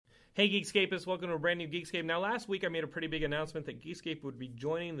Hey Geekscapists, welcome to a brand new Geekscape. Now last week I made a pretty big announcement that Geekscape would be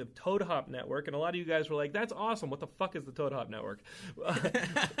joining the Toadhop Network, and a lot of you guys were like, that's awesome, what the fuck is the Toadhop Network?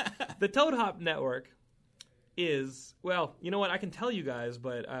 The Toadhop Network is, well, you know what, I can tell you guys,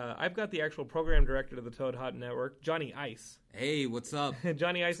 but I've got the actual program director of the Toadhop Network, Johnny Ice. Hey, what's up?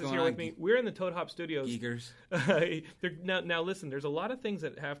 Johnny Ice is here with me. We're in the Toadhop Studios. Geekers. Now listen, there's a lot of things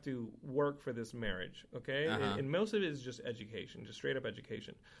that have to work for this marriage, okay? And most of it is just education, just straight up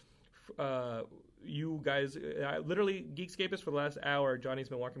education. You guys, literally, Geekscapists for the last hour, Johnny's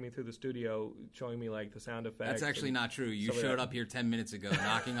been walking me through the studio, showing me like the sound effects. That's actually not true. You showed up here 10 minutes ago,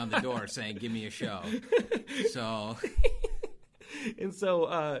 knocking on the door, saying, "Give me a show." So, and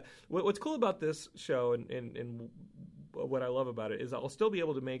so, what's cool about this show, and what I love about it is I'll still be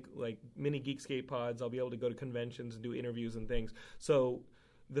able to make like mini Geekscape pods. I'll be able to go to conventions and do interviews and things. So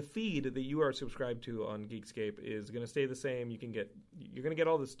the feed that you are subscribed to on Geekscape is going to stay the same. You're going to get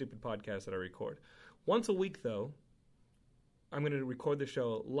all the stupid podcasts that I record. Once a week, though, I'm going to record the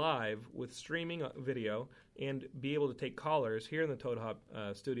show live with streaming video and be able to take callers here in the Toadhop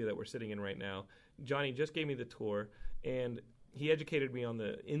studio that we're sitting in right now. Johnny just gave me the tour, and he educated me on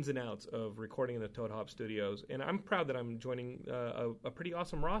the ins and outs of recording in the Toadhop studios, and I'm proud that I'm joining a pretty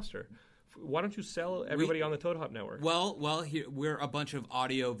awesome roster. Why don't you sell everybody on the Toadhop Network? Well, here, we're a bunch of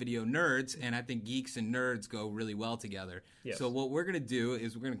audio-video nerds, and I think geeks and nerds go really well together. Yes. So what we're going to do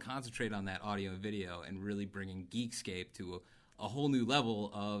is we're going to concentrate on that audio and video and really bringing Geekscape to a whole new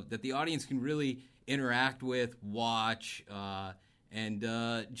level of that the audience can really interact with, watch, and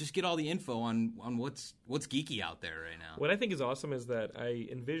just get all the info on what's geeky out there right now. What I think is awesome is that I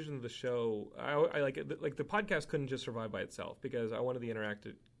envisioned the show. I like the podcast couldn't just survive by itself because I wanted the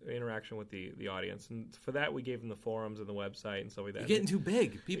interaction with the audience, and for that we gave them the forums and the website and stuff like that. You're getting too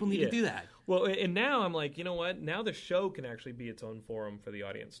big. People need to do that. Well, and now I'm like, you know what? Now the show can actually be its own forum for the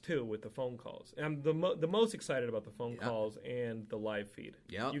audience too, with the phone calls. And I'm the most excited about the phone calls and the live feed.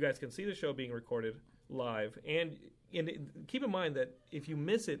 Yeah, you guys can see the show being recorded live, and keep in mind that if you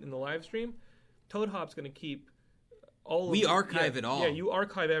miss it in the live stream, Toadhop's going to keep all. We archive it all. Yeah, you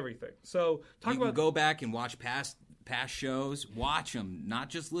archive everything. So you can go back and watch past shows. Watch them, not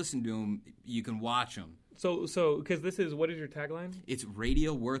just listen to them. You can watch them. So because this is, what is your tagline? It's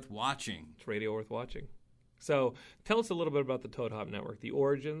radio worth watching. It's radio worth watching. So tell us a little bit about the Toadhop Network, the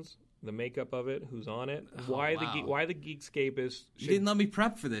origins, the makeup of it, who's on it, why the Geekscapists. You didn't let me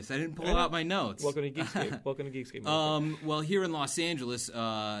prep for this. I didn't pull out my notes. Welcome to Geekscape. Welcome to Geekscape. Well, here in Los Angeles,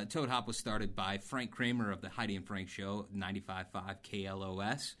 Toadhop was started by Frank Kramer of the Heidi and Frank Show, 95.5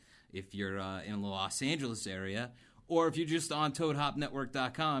 KLOS. If you're in the Los Angeles area, or if you're just on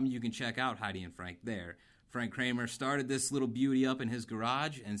ToadhopNetwork.com, you can check out Heidi and Frank there. Frank Kramer started this little beauty up in his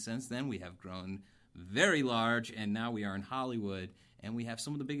garage, and since then we have grown very large, and now we are in Hollywood. And we have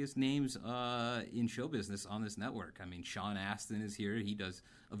some of the biggest names in show business on this network. I mean, Sean Astin is here. He does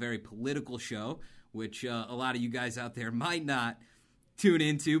a very political show, which a lot of you guys out there might not tune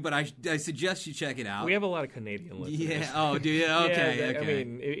into, but I suggest you check it out. We have a lot of Canadian listeners. Yeah. Oh, do you? Okay. Yeah, okay. I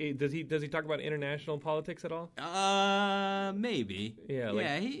mean, does he talk about international politics at all? Maybe. Yeah.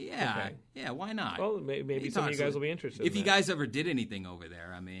 Okay. Yeah. Why not? Well, maybe some of you guys will be interested. If you guys ever did anything over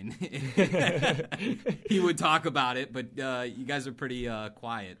there, I mean, he would talk about it. But you guys are pretty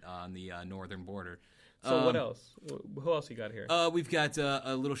quiet on the northern border. So what else? Who else you got here? We've got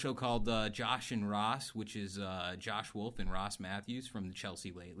a little show called Josh and Ross, which is Josh Wolf and Ross Matthews from the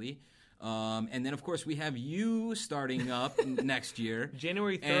Chelsea Lately. And then, of course, we have you starting up next year.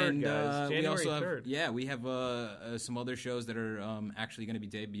 January 3rd, guys. January 3rd. We have some other shows that are actually going to be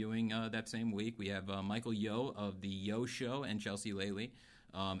debuting that same week. We have Michael Yo of The Yo Show and Chelsea Lately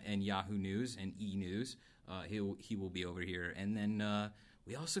and Yahoo News and E! News. He will be over here. And then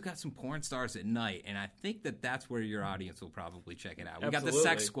we also got some porn stars at night, and I think that's where your audience will probably check it out. We got the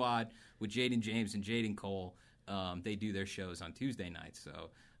Sex Squad with Jaden James and Jaden Cole. They do their shows on Tuesday nights, so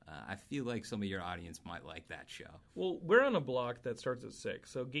I feel like some of your audience might like that show. Well, we're on a block that starts at 6,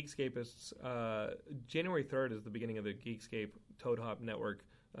 so Geekscapists, January 3rd is the beginning of the Geekscape Toadhop Network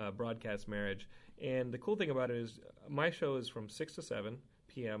broadcast marriage, and the cool thing about it is my show is from 6 to 7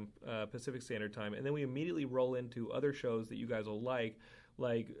 p.m. Pacific Standard Time, and then we immediately roll into other shows that you guys will like.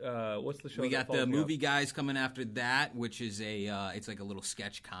 Like, what's the show? We got the Movie Guys coming after that, which is it's like a little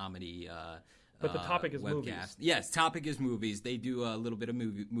sketch comedy. But the topic is webcast. Movies. Yes, topic is movies. They do a little bit of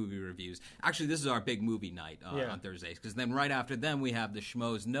movie reviews. Actually, this is our big movie night on Thursdays, because then right after them we have the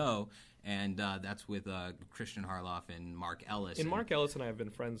Schmoes Know, and that's with Christian Harloff and Mark Ellis. And Mark Ellis and I have been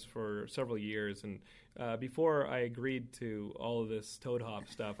friends for several years, and before I agreed to all of this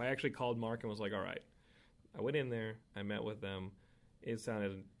Toadhop stuff, I actually called Mark and was like, all right. I went in there, I met with them, it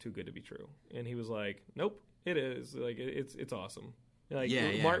sounded too good to be true. And he was like, nope, it is. Like, it's awesome. Like,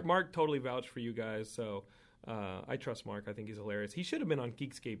 Mark totally vouched for you guys, so I trust Mark. I think he's hilarious. He should have been on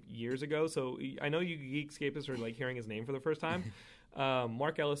Geekscape years ago, so I know you Geekscapists are like hearing his name for the first time.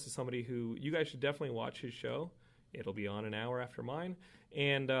 Mark Ellis is somebody who you guys should definitely watch his show. It'll be on an hour after mine.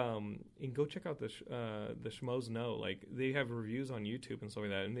 And go check out the Schmoes Know. Like, they have reviews on YouTube and stuff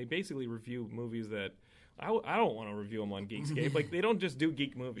like that, and they basically review movies that I don't want to review them on Geekscape. Like, they don't just do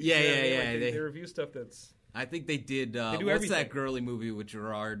geek movies. Yeah, they review stuff that's... I think they did. They do what's everything. that girly movie with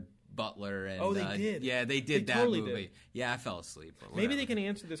Gerard Butler? And, they did. Yeah, they did they that totally movie. Did. Yeah, I fell asleep. Maybe they can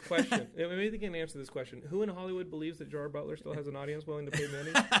answer this question. Who in Hollywood believes that Gerard Butler still has an audience willing to pay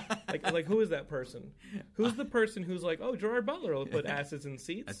money? like who is that person? Who's the person who's like, oh, Gerard Butler will put asses in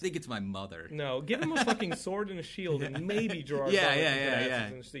seats? I think it's my mother. No, give him a fucking sword and a shield, and maybe Gerard Butler can put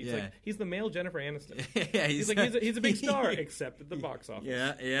asses in seats. Yeah. Like, he's the male Jennifer Aniston. Yeah, he's a big star, except at the box office.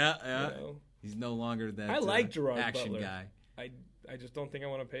 Yeah. You know? He's no longer that. I like Gerard action Butler. guy. I just don't think I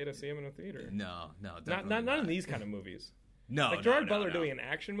want to pay to see him in a theater. No, not in these kind of movies. No, like Gerard Butler doing an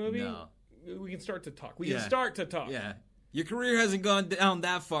action movie. No. We can start to talk. We can start to talk. Yeah, your career hasn't gone down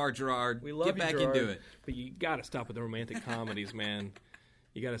that far, Gerard. We love Get you, back Gerard, into it. But you got to stop with the romantic comedies, man.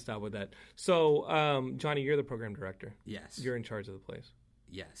 You got to stop with that. So, Johnny, you're the program director. Yes. You're in charge of the place.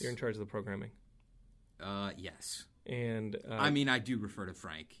 Yes. You're in charge of the programming. Yes. And I mean, I do refer to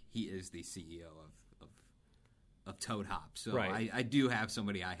Frank. He is the CEO of Toadhop, so right. I do have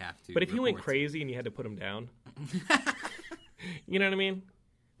somebody I have to. But if you went crazy and you had to put him down, you know what I mean?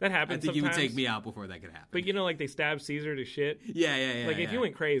 That happens. I think sometimes. you would take me out before that could happen. But like they stabbed Caesar to shit. Yeah. Like if you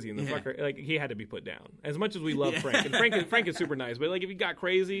went crazy and the fucker, like he had to be put down. As much as we love Frank, and Frank is super nice, but like if he got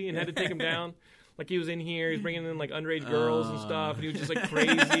crazy and had to take him down, like he was in here, he's bringing in like underage girls and stuff, and he was just like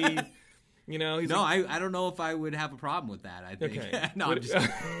crazy. You know, he's I don't know if I would have a problem with that. I think. Okay. No, I'm just.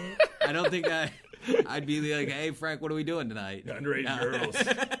 I don't think I'd be like, hey, Frank, what are we doing tonight? Underage girls.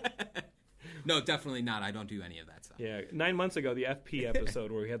 No, definitely not. I don't do any of that stuff. Yeah, 9 months ago, the FP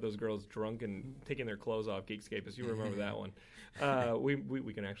episode where we had those girls drunk and taking their clothes off, Geekscape, you remember that one.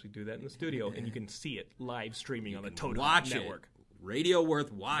 We can actually do that in the studio, and you can see it live streaming on the Toadhop Network. Radio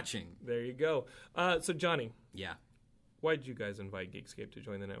worth watching. There you go. So, Johnny. Yeah. Why did you guys invite Geekscape to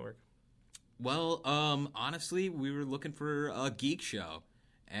join the network? Well, honestly, we were looking for a geek show,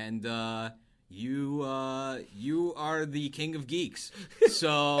 and you are the king of geeks,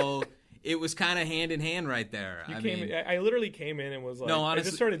 so it was kind of hand in hand right there. I literally came in and was like, no, honestly, I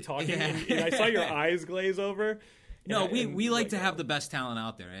just started talking, and I saw your eyes glaze over. No, we like to have the best talent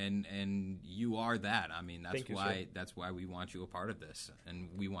out there, and you are that. I mean, that's why we want you a part of this, and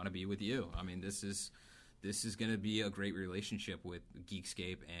we want to be with you. I mean, this is going to be a great relationship with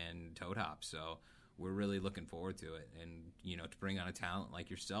Geekscape and Toadhop, so we're really looking forward to it. And, to bring on a talent like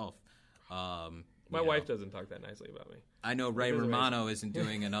yourself. My wife doesn't talk that nicely about me. I know Ray Romano isn't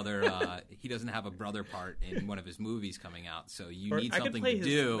doing another, he doesn't have a brother part in one of his movies coming out, so you need something to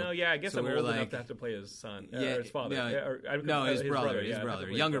do. No, yeah, I guess I'm old enough to have to play his son, or his father. His brother,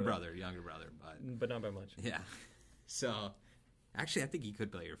 younger brother. But not by much. Yeah. So... Actually, I think he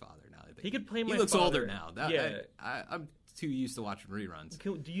could play your father now. He could play my father. He looks older now. I'm too used to watching reruns.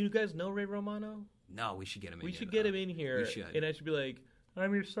 Do you guys know Ray Romano? No, we should get him in here. We should get him in here. We should. And I should be like,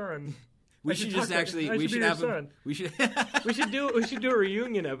 I'm your son. We should do a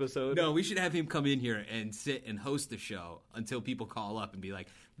reunion episode. No, we should have him come in here and sit and host the show until people call up and be like,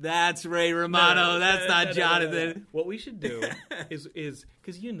 "That's Ray Romano. That's not Jonathan." No. What we should do is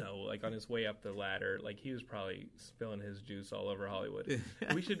because like on his way up the ladder, like he was probably spilling his juice all over Hollywood.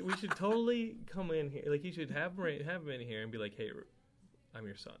 we should totally come in here. Like you should have him in here and be like, "Hey, I'm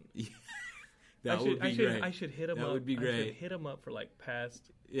your son." That would be great. I should hit him up. That would be great. I should hit him up for like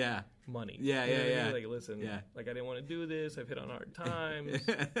past money. Yeah. Like, listen, like I didn't want to do this. I've hit on hard times.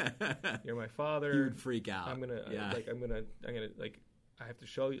 You're my father. You would freak out. I'm gonna I have to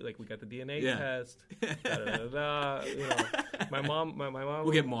show you. Like we got the DNA test. My mom.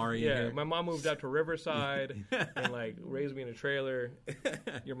 We'll get Mari. Yeah, my mom moved out to Riverside and like raised me in a trailer.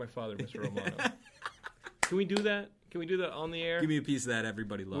 You're my father, Mr. Romano. Can we do that? Can we do that on the air? Give me a piece of that.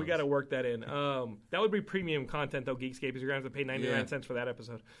 Everybody loves. We got to work that in. That would be premium content, though, Geekscape, because you're going to have to pay 99 cents for that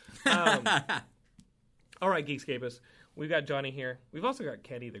episode. All right, Geekscapists. We've got Johnny here. We've also got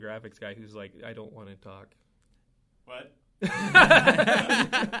Kenny, the graphics guy, who's like, I don't want to talk. What?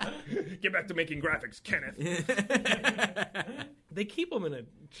 Get back to making graphics, Kenneth. They keep them in a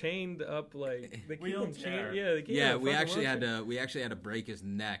chained up like they keep them chained. Yeah, they keep we actually had to break his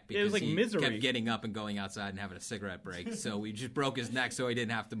neck because it was like he misery. kept getting up and going outside and having a cigarette break. So we just broke his neck so he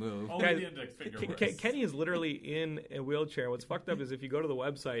didn't have to move. Only the index finger works. Kenny is literally in a wheelchair. What's fucked up is if you go to the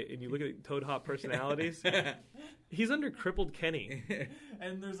website and you look at Toadhop personalities, he's under Crippled Kenny.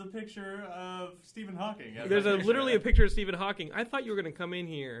 And there's a picture of Stephen Hawking. There's literally a picture of Stephen Hawking. I thought you were going to come in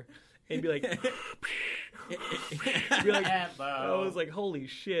here and be like, I was like, holy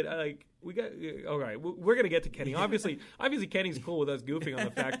shit! All right, we're gonna get to Kenny. Obviously, Kenny's cool with us goofing on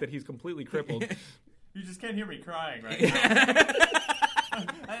the fact that he's completely crippled. You just can't hear me crying right now.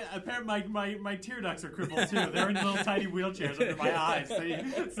 Apparently, my tear ducts are crippled too. They're in little tiny wheelchairs under my eyes,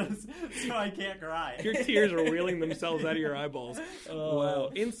 so I can't cry. Your tears are wheeling themselves out of your eyeballs.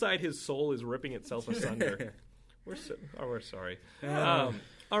 Wow! Inside his soul is ripping itself asunder. We're sorry.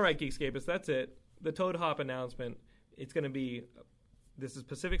 All right, Geekscapists, that's it. The Toadhop announcement. It's going to be, this is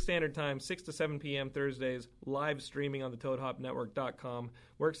Pacific Standard Time, 6 to 7 p.m. Thursdays, live streaming on the ToadhopNetwork.com.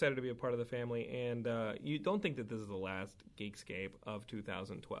 We're excited to be a part of the family, and you don't think that this is the last Geekscape of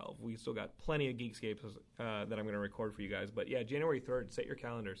 2012. We still got plenty of Geekscapes that I'm going to record for you guys. But yeah, January 3rd, set your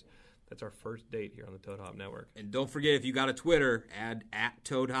calendars. That's our first date here on the Toadhop Network. And don't forget, if you got a Twitter, add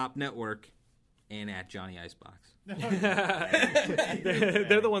 @Toadhop Network and @Johnny Icebox. They're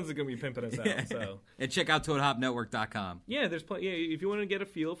the ones that are going to be pimping us out. So. And check out ToadhopNetwork.com. Yeah, there's plenty. Yeah, if you want to get a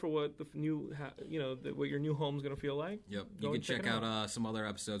feel for what the new, what your new home's going to feel like. Yep, you can check out some other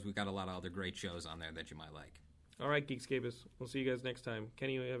episodes. We've got a lot of other great shows on there that you might like. All right, Geekscapists. We'll see you guys next time.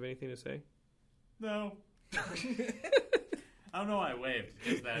 Kenny, you have anything to say? No. I don't know why I waved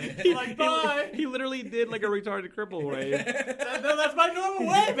just then. Like, bye! He literally did like a retarded cripple wave. No, that's my normal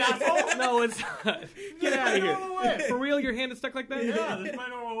wave, asshole! No, it's not. Get out of here. For real, your hand is stuck like that? Yeah, that's my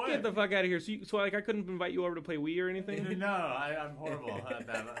normal wave. Get the fuck out of here. So I couldn't invite you over to play Wii or anything? No, I'm horrible at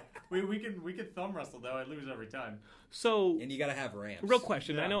that. We could thumb wrestle, though. I lose every time. So, and you got to have ramps. Real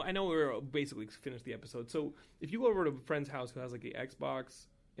question. Yeah. I know we're basically finished the episode. So if you go over to a friend's house who has like the Xbox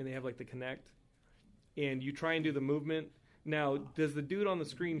and they have like the Kinect and you try and do the movement, now, does the dude on the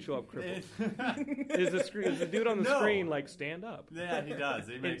screen show up crippled? Is the dude on the screen like stand up? Yeah, he does.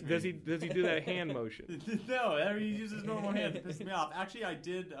 Does he do that hand motion? No, he uses normal hand to piss me off. Actually, I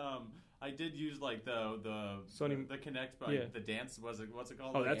did use like the Sony, the Kinect, the dance. What's it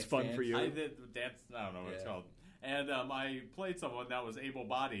called? Oh, that's fun for you. I did dance. I don't know what it's called. And I played someone that was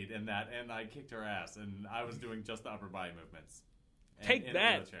able-bodied in that, and I kicked her ass, and I was doing just the upper body movements. Take that. In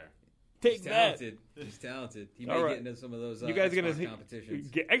a wheelchair. He's talented. He's talented. He may get into some of those you guys Xbox competitions.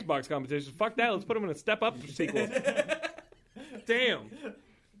 Get Xbox competitions. Fuck that. Let's put him in a Step Up sequel. Damn.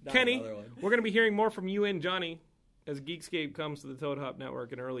 Kenny, we're going to be hearing more from you and Johnny as Geekscape comes to the Toadhop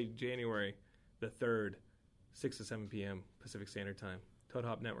Network in early January the 3rd, 6 to 7 p.m. Pacific Standard Time.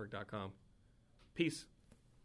 ToadhopNetwork.com. Peace.